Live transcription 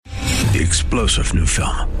The explosive new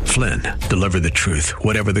film, Flynn, deliver the truth,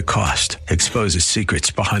 whatever the cost, exposes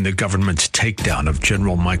secrets behind the government's takedown of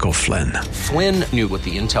General Michael Flynn. Flynn knew what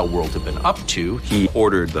the intel world had been up to. He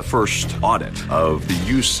ordered the first audit of the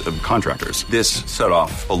use of contractors. This set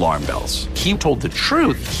off alarm bells. He told the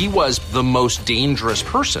truth. He was the most dangerous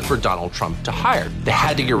person for Donald Trump to hire. They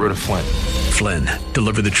had to get rid of Flynn. Flynn,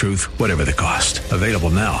 deliver the truth, whatever the cost. Available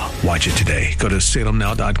now. Watch it today. Go to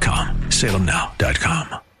salemnow.com.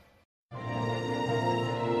 salemnow.com.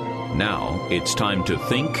 Now it's time to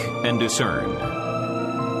think and discern.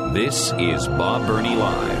 This is Bob Burney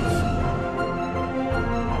Live.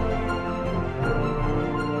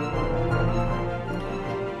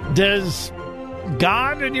 Does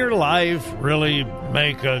God in your life really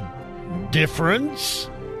make a difference?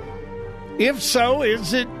 If so,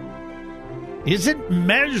 is it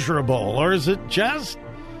measurable or is it just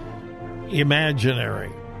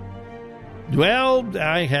imaginary? Well,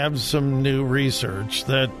 I have some new research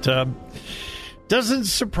that doesn't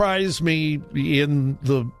surprise me in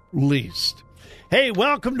the least. Hey,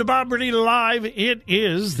 welcome to Bob Burney Live. It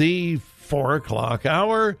is the 4 o'clock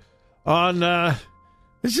hour on,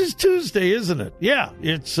 this is Tuesday, isn't it? Yeah,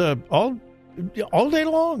 it's all day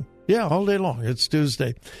long. Yeah, all day long. It's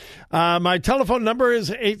Tuesday. My telephone number is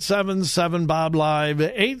 877-BOB-LIVE,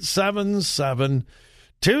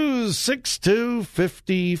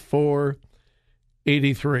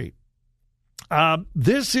 877-262-5483.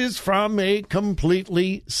 This is from a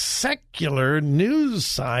completely secular news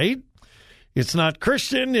site. It's not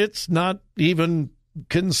Christian. It's not even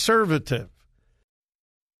conservative.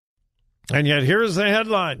 And yet here's the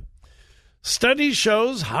headline. Study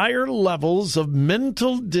shows higher levels of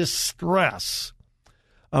mental distress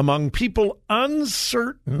among people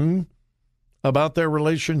uncertain about their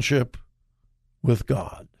relationship with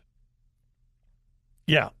God.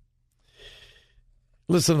 Yeah.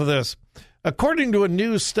 Listen to this. According to a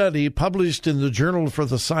new study published in the Journal for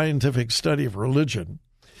the Scientific Study of Religion,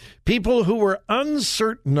 people who were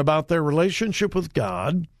uncertain about their relationship with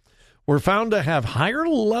God were found to have higher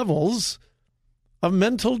levels of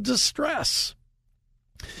mental distress.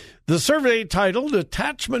 The survey titled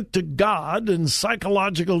Attachment to God and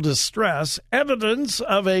Psychological Distress, Evidence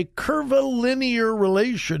of a Curvilinear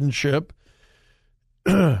Relationship.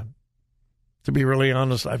 To be really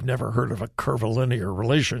honest, I've never heard of a curvilinear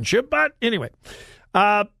relationship, but anyway.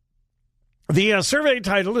 The survey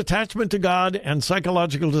titled Attachment to God and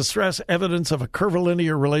Psychological Distress, Evidence of a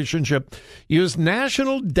Curvilinear Relationship used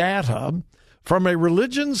national data from a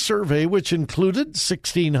religion survey which included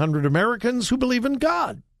 1,600 Americans who believe in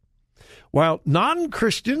God. While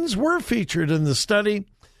non-Christians were featured in the study,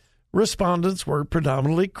 respondents were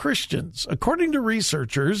predominantly Christians. According to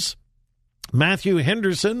researchers Matthew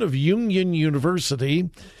Henderson of Union University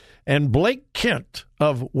and Blake Kent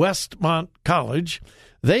of Westmont College,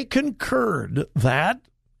 they concurred that,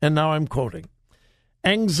 and now I'm quoting,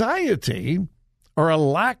 anxiety or a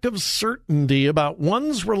lack of certainty about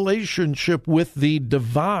one's relationship with the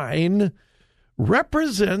divine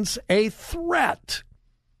represents a threat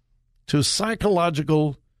to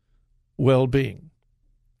psychological well-being.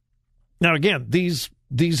 Now, again, these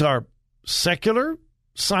are secular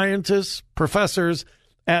scientists, professors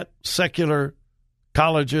at secular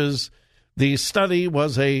colleges. The study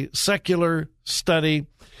was a secular study,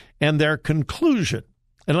 and their conclusion,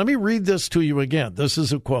 and let me read this to you again. This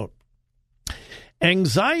is a quote.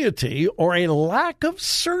 Anxiety or a lack of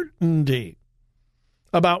certainty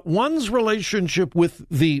about one's relationship with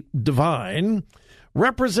the divine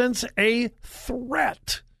represents a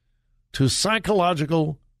threat to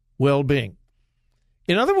psychological well-being.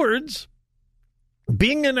 In other words,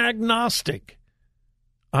 being an agnostic,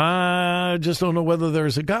 I just don't know whether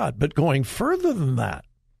there's a God. But going further than that,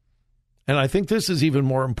 and I think this is even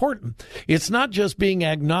more important, it's not just being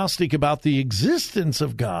agnostic about the existence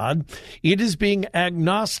of God, it is being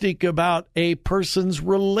agnostic about a person's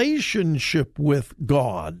relationship with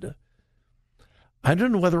God. I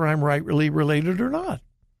don't know whether I'm rightly related or not.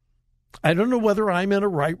 I don't know whether I'm in a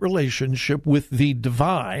right relationship with the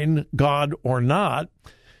divine God or not.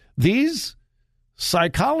 These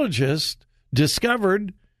psychologists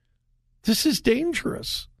discovered this is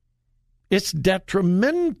dangerous. It's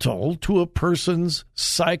detrimental to a person's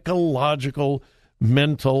psychological,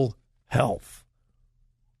 mental health.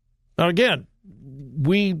 Now, again,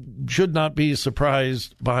 we should not be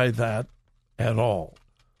surprised by that at all.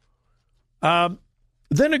 Then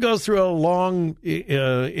it goes through a long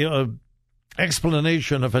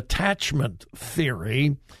explanation of attachment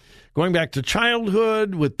theory, going back to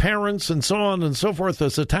childhood with parents and so on and so forth,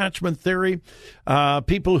 this attachment theory.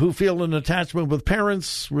 People who feel an attachment with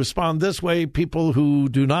parents respond this way. People who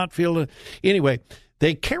do not feel it. Anyway,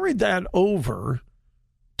 they carried that over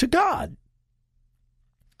to God.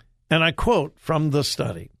 And I quote from the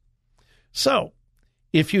study. So,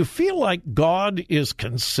 if you feel like God is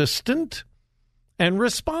consistent and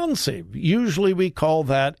responsive, usually we call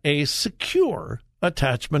that a secure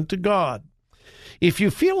attachment to God. If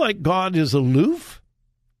you feel like God is aloof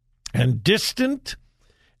and distant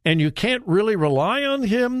and you can't really rely on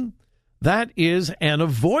him, that is an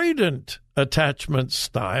avoidant attachment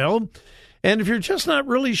style. And if you're just not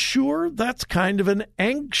really sure, that's kind of an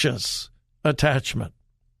anxious attachment.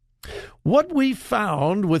 What we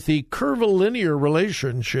found with the curvilinear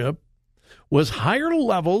relationship was higher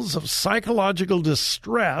levels of psychological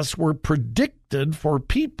distress were predicted for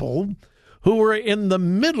people who were in the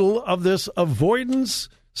middle of this avoidance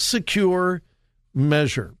secure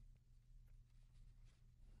measure.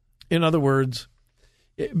 In other words,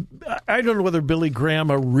 I don't know whether Billy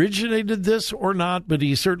Graham originated this or not, but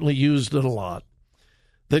he certainly used it a lot.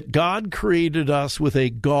 That God created us with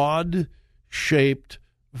a God-shaped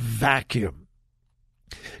vacuum.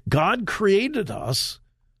 God created us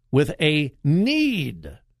with a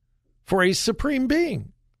need for a supreme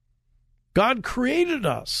being. God created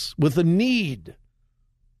us with a need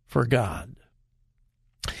for God.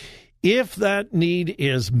 If that need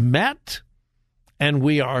is met and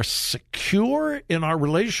we are secure in our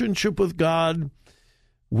relationship with God,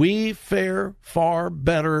 we fare far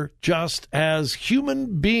better. Just as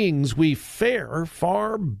human beings, we fare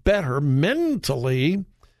far better mentally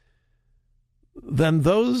than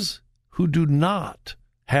those who do not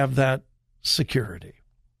have that security.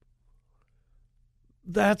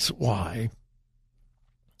 That's why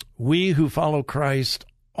we who follow Christ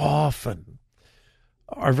often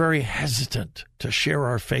are very hesitant to share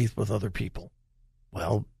our faith with other people.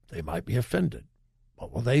 Well, they might be offended.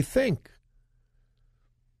 What will they think?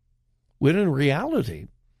 When in reality,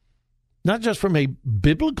 not just from a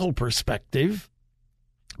biblical perspective,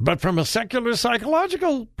 but from a secular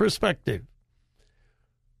psychological perspective,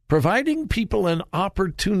 providing people an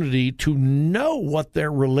opportunity to know what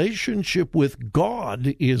their relationship with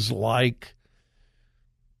God is like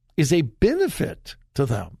is a benefit to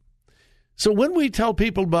them. So when we tell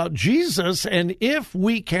people about Jesus, and if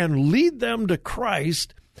we can lead them to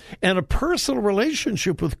Christ and a personal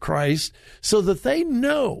relationship with Christ so that they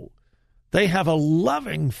know they have a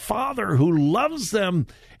loving Father who loves them,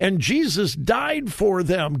 and Jesus died for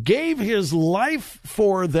them, gave his life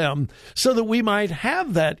for them, so that we might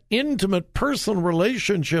have that intimate personal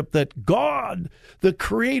relationship that God, the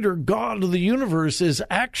Creator God of the universe, is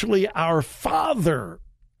actually our Father.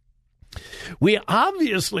 We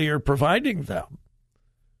obviously are providing them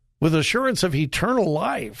with assurance of eternal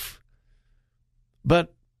life,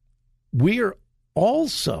 but we are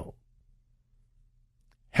also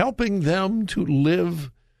helping them to live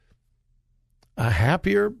a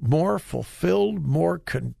happier, more fulfilled, more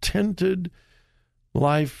contented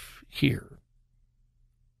life here.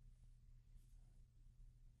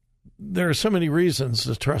 There are so many reasons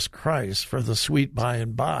to trust Christ for the sweet by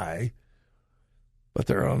and by, but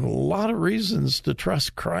there are a lot of reasons to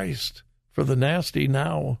trust Christ for the nasty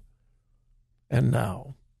now and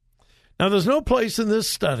now. Now, there's no place in this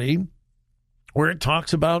study where it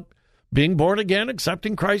talks about being born again,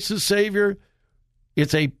 accepting Christ as Savior.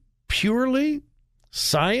 It's a purely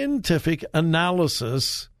scientific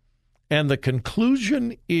analysis, and the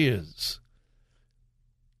conclusion is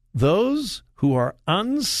those who are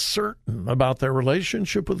uncertain about their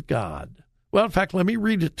relationship with God. Well, in fact, let me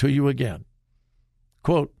read it to you again.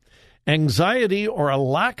 Quote, anxiety or a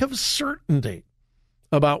lack of certainty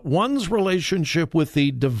about one's relationship with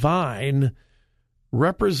the divine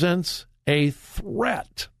represents a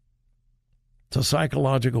threat to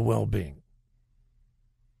psychological well-being.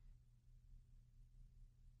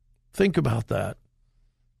 Think about that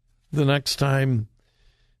the next time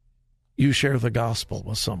you share the gospel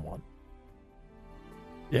with someone.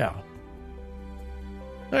 Yeah.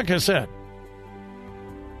 Like I said,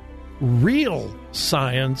 real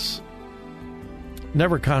science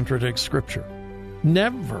never contradicts Scripture.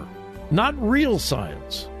 Never. Not real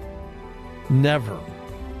science. Never.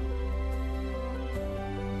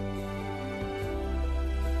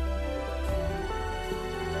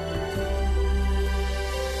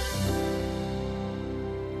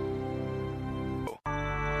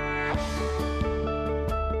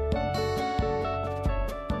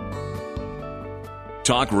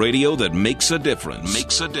 Talk radio that makes a difference.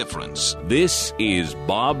 Makes a difference. This is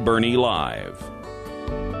Bob Burney Live.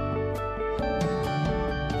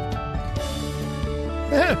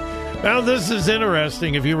 Well, this is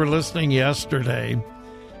interesting. If you were listening yesterday,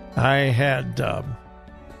 I had a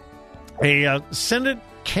Senate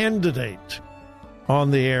candidate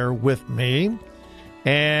on the air with me,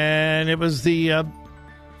 and it was the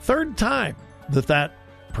third time that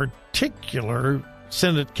particular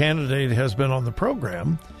Senate candidate has been on the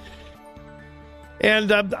program.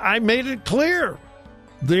 And I made it clear.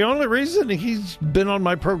 The only reason he's been on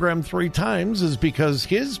my program 3 times is because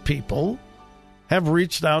his people have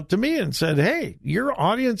reached out to me and said, hey, your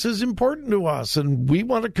audience is important to us, and we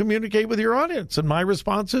want to communicate with your audience. And my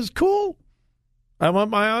response is, cool. I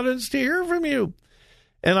want my audience to hear from you.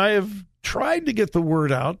 And I have tried to get the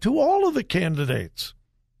word out to all of the candidates.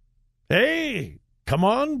 Hey, come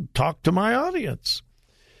on, talk to my audience.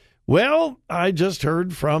 Well, I just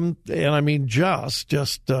heard from, and I mean just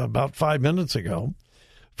about 5 minutes ago,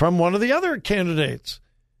 from one of the other candidates.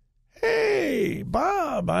 Hey,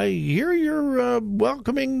 Bob, I hear you're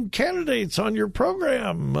welcoming candidates on your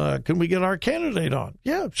program. Can we get our candidate on?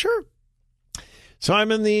 Yeah, sure. So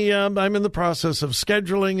I'm in the process of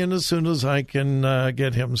scheduling, and as soon as I can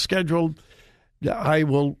get him scheduled, I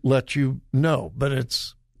will let you know. But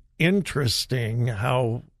it's interesting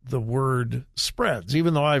how the word spreads.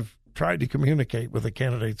 Even though I've tried to communicate with the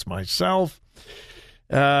candidates myself,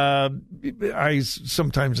 sometimes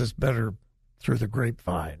it's better through the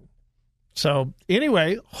grapevine. So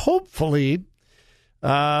anyway, hopefully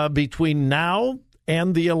between now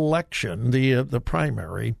and the election, the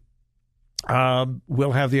primary,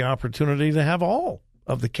 we'll have the opportunity to have all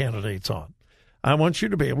of the candidates on. I want you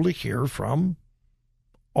to be able to hear from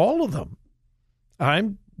all of them.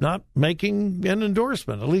 I'm not making an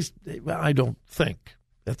endorsement, at least I don't think.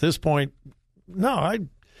 At this point, no,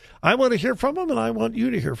 I want to hear from them, and I want you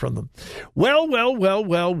to hear from them. Well.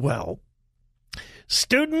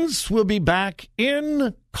 Students will be back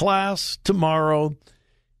in class tomorrow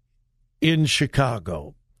in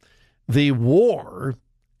Chicago. The war,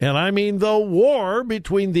 and I mean the war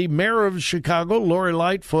between the mayor of Chicago, Lori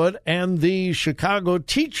Lightfoot, and the Chicago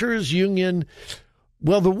Teachers Union.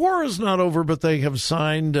 Well, the war is not over, but they have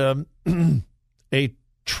signed a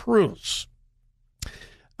truce.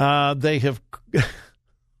 They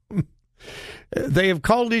have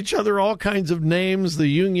called each other all kinds of names, the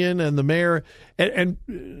union and the mayor. And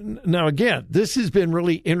now, again, this has been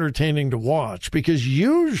really entertaining to watch, because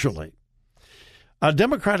usually a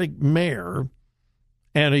Democratic mayor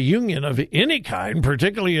and a union of any kind,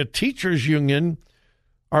 particularly a teachers union,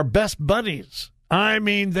 are best buddies. I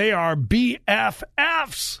mean, they are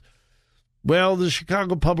BFFs. Well, the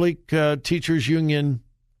Chicago Public Teachers Union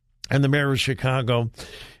and the mayor of Chicago,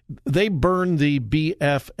 they burned the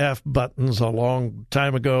BFF buttons a long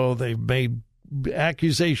time ago. They've made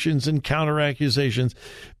accusations and counter-accusations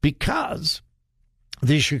because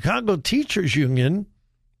the Chicago Teachers Union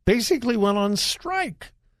basically went on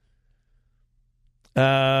strike.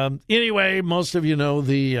 Anyway, most of you know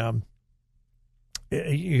the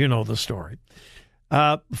story.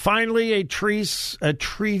 Finally, a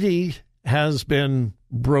treaty has been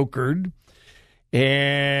brokered.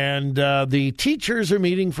 And the teachers are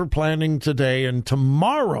meeting for planning today, and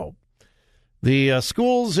tomorrow the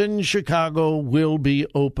schools in Chicago will be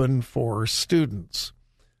open for students.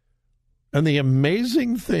 And the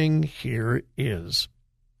amazing thing here is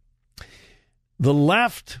the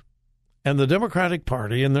left and the Democratic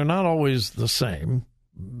Party, and they're not always the same.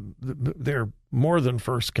 They're more than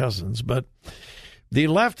first cousins, but the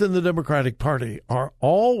left and the Democratic Party are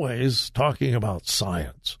always talking about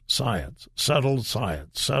science, settled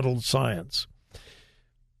science.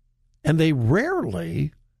 And they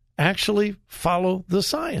rarely actually follow the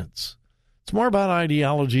science. It's more about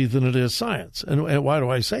ideology than it is science. And why do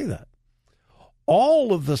I say that?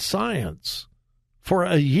 All of the science for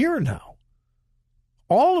a year now,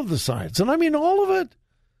 all of the science, and I mean all of it,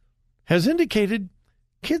 has indicated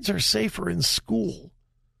kids are safer in school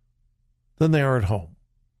than they are at home.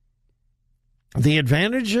 The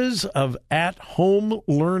advantages of at-home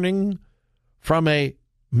learning from a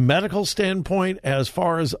medical standpoint, as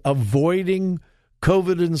far as avoiding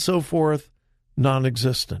COVID and so forth,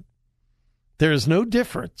 non-existent. There is no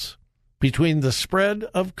difference between the spread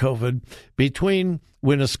of COVID, between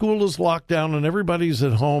when a school is locked down and everybody's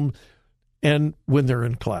at home, and when they're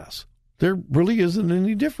in class. There really isn't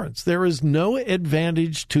any difference. There is no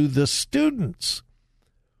advantage to the students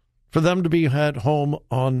for them to be at home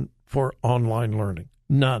for online learning.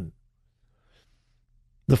 None.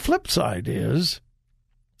 The flip side is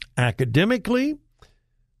academically,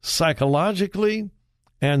 psychologically,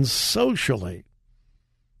 and socially,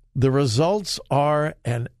 the results are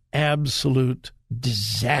an absolute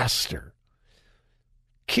disaster.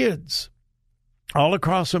 Kids all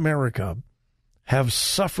across America have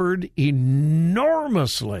suffered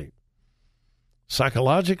enormously,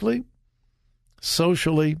 psychologically,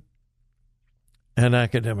 socially, and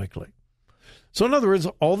academically. So in other words,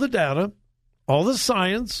 all the data, all the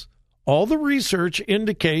science, all the research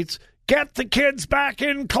indicates get the kids back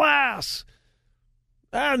in class.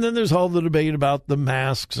 And then there's all the debate about the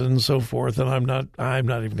masks and so forth, and I'm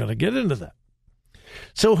not even going to get into that.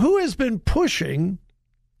 So who has been pushing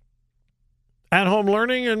at-home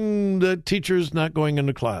learning and the teachers not going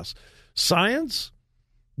into class? Science?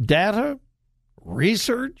 Data?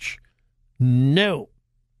 Research? No.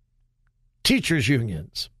 Teachers'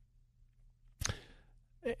 unions.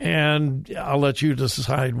 And I'll let you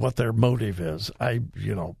decide what their motive is. I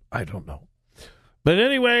don't know. But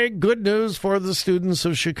anyway, good news for the students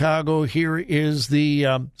of Chicago. Here is the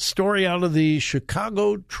story out of the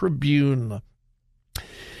Chicago Tribune.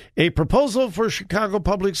 A proposal for Chicago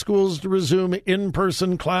Public Schools to resume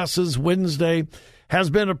in-person classes Wednesday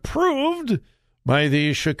has been approved by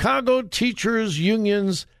the Chicago Teachers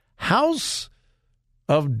Union's House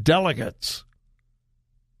of Delegates.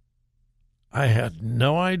 I had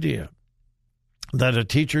no idea that a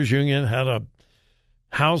teachers union had a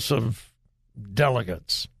House of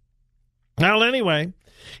Delegates. Well, anyway,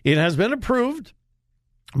 it has been approved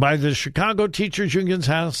by the Chicago Teachers Union's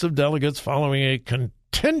House of Delegates following a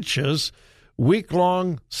contentious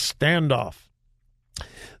week-long standoff.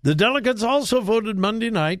 The delegates also voted Monday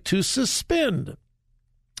night to suspend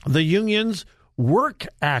the union's work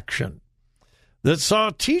action that saw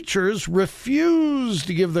teachers refuse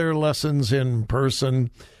to give their lessons in person,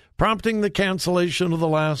 prompting the cancellation of the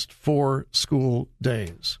last 4 school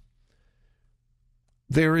days.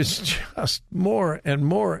 There is just more and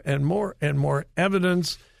more and more and more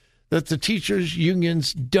evidence that the teachers'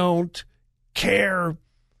 unions don't care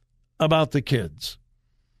about the kids.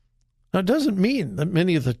 Now, it doesn't mean that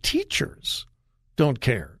many of the teachers don't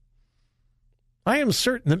care. I am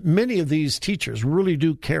certain that many of these teachers really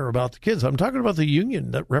do care about the kids. I'm talking about the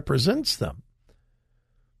union that represents them.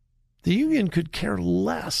 The union could care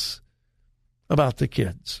less about the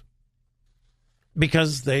kids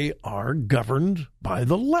because they are governed by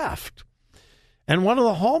the left. And one of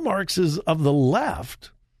the hallmarks of the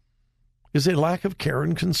left is a lack of care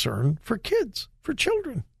and concern for kids, for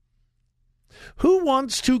children. Who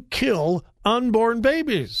wants to kill unborn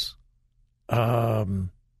babies?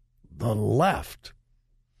 The left.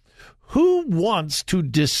 Who wants to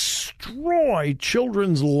destroy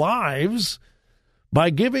children's lives by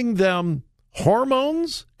giving them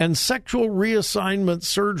hormones and sexual reassignment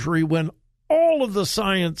surgery when all of the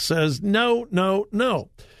science says no, no, no?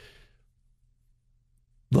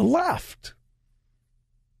 The left.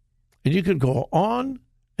 And you could go on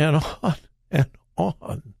and on and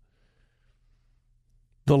on.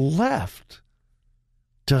 The left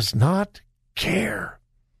does not care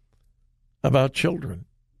about children.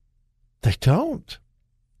 They don't.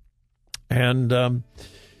 And the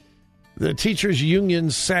teachers'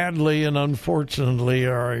 unions, sadly and unfortunately,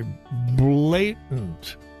 are a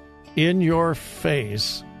blatant,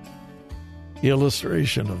 in-your-face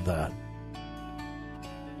illustration of that.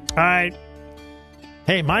 All right.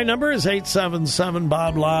 Hey, my number is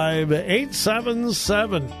 877-BOB-LIVE,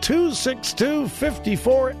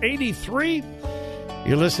 877-262-5483.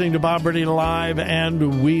 You're listening to Bob Burney Live,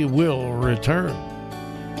 and we will return.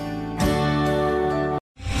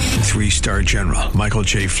 3-star General Michael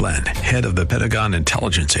J. Flynn, head of the Pentagon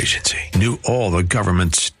Intelligence Agency, knew all the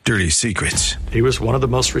government's dirty secrets. He was one of the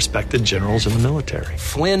most respected generals in the military.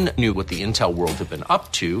 Flynn knew what the intel world had been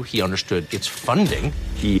up to. He understood its funding.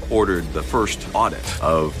 He ordered the first audit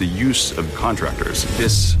of the use of contractors.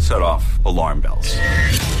 This set off alarm bells.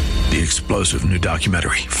 The explosive new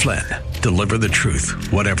documentary, Flynn, Deliver the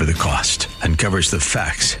Truth, Whatever the Cost, uncovers the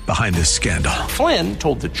facts behind this scandal. Flynn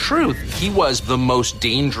told the truth. He was the most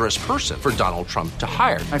dangerous person for Donald Trump to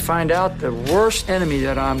hire. I find out the worst enemy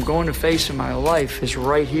that I'm going to face in my life is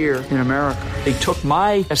right here in America. They took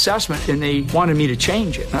my assessment and they wanted me to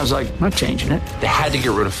change it. And I was like, I'm not changing it. They had to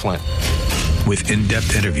get rid of Flynn. With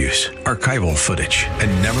in-depth interviews, archival footage,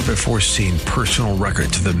 and never-before-seen personal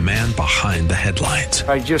records of the man behind the headlines.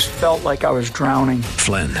 I just felt like I was drowning.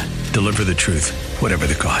 Flynn, Deliver the Truth, Whatever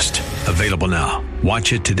the Cost. Available now.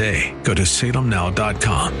 Watch it today. Go to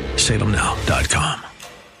salemnow.com. salemnow.com.